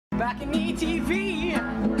BalconyTV.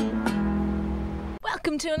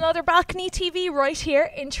 Welcome to another Balcony TV right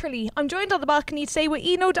here in Tralee. I'm joined on the balcony today with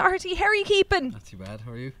Eno Doherty. How are you keeping? Not too bad,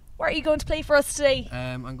 how are you? What are you going to play for us today?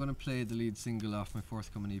 I'm going to play the lead single off my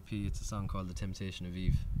forthcoming EP. It's a song called The Temptation of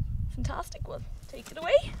Eve. Fantastic, well, take it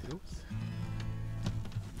away. Oops.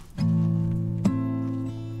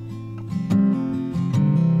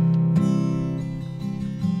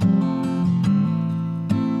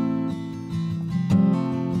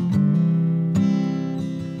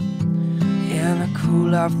 In the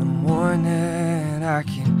cool of the morning, I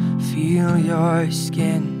can feel your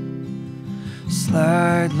skin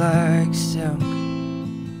slide like silk,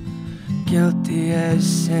 guilty as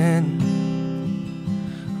sin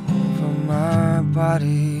over my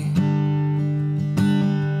body.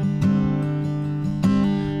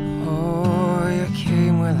 Oh, you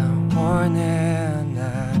came without warning,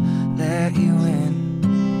 I let you in.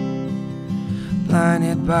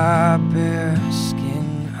 Blinded by bare skin,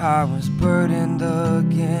 I was burdened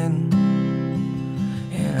again,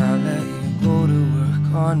 and I let you go to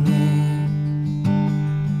work on me.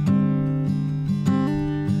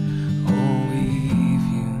 Oh, Eve,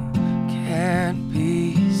 you can't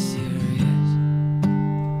be serious.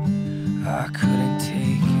 I couldn't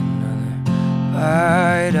take another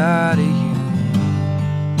bite out of you.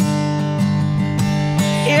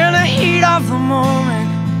 In the heat of the moment,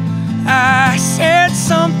 I said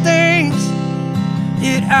some things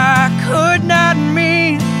that I could not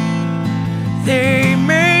mean. They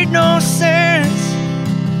made no sense.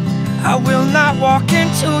 I will not walk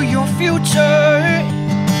into your future.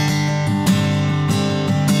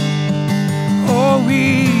 Oh,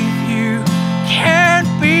 Eve, you can't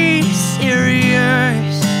be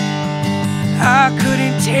serious. I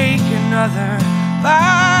couldn't take another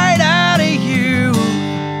bite out of you.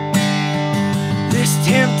 This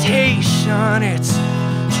temptation, it's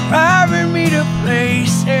driving me to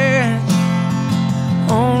places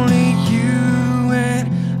only you and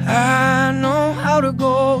I know how to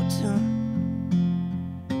go to.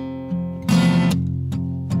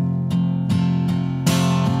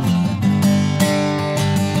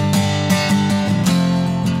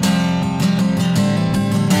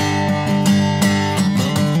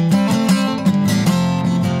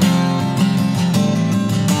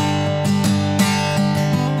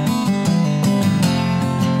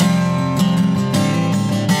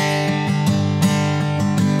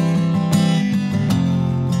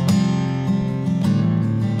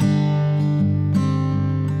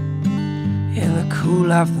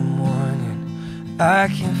 Cool of the morning, I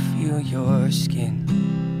can feel your skin,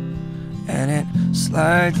 and it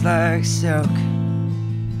slides like silk,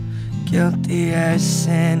 guilty as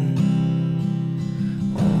sin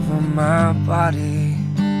over my body,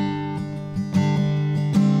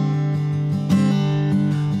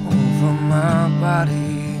 over my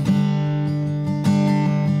body,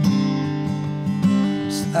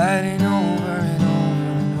 sliding over and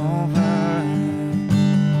over and over.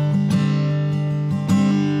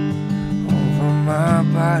 My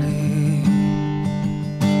body.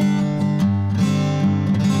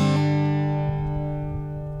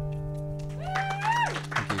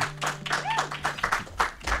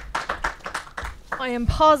 I am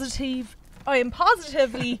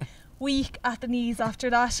positively weak at the knees after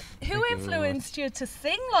that. Who influenced you to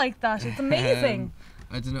sing like that? It's amazing.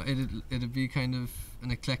 I don't know, it'd be kind of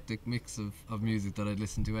an eclectic mix of music that I'd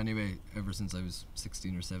listened to anyway ever since I was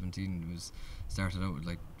 16 or 17. It was started out with,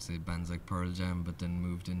 like, say, bands like Pearl Jam, but then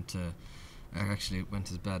moved into, actually it went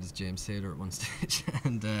as bad as James Taylor at one stage,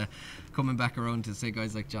 and coming back around to, say,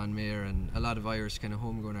 guys like John Mayer and a lot of Irish kind of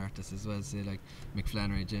homegrown artists as well, say like Mick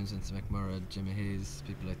Flannery, James Vincent, McMorrow, Gemma,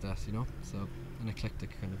 people like that, you know, so an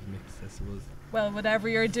eclectic kind of mix, I suppose. Well, whatever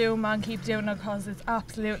you're doing, man, keep doing it, because it's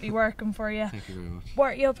absolutely working for you. Thank you very much. What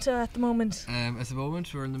are you up to at the moment? At the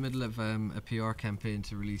moment, we're in the middle of a PR campaign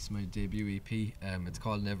to release my debut EP. It's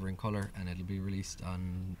called Never in Colour, and it'll be released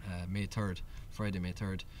on May 3rd, Friday, May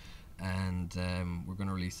 3rd. And we're going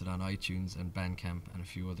to release it on iTunes and Bandcamp and a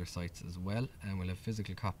few other sites as well. And we'll have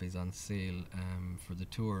physical copies on sale for the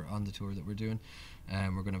tour, on the tour that we're doing.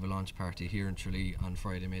 We're going to have a launch party here in Tralee on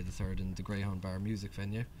Friday, May the 3rd in the Greyhound Bar music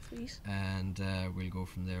venue. Sweet. And we'll go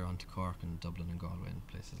from there on to Cork and Dublin and Galway and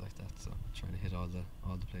places like that. So trying to hit all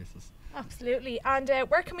the places. Absolutely. And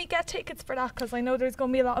where can we get tickets for that? Because I know there's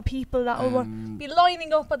going to be a lot of people that will be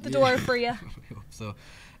lining up at the door for you. We hope so.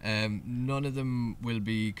 None of them will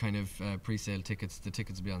be kind of pre-sale tickets. The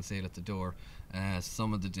tickets will be on sale at the door.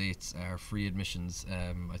 Some of the dates are free admissions.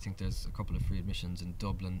 I think there's a couple of free admissions in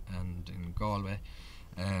Dublin and in Galway.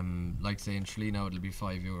 Like say in Tralee now it'll be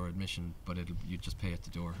 €5 admission, but you just pay at the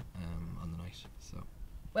door on the night. So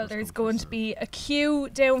Well, there's going to be a queue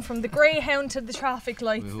down from the Greyhound to the traffic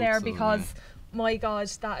lights there so, because, my God,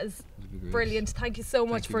 that is brilliant. Thank you so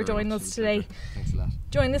much for joining us today. Thanks a lot.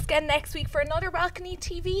 Join us again next week for another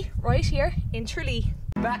BalconyTV right here in Tralee.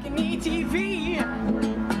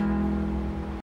 BalconyTV.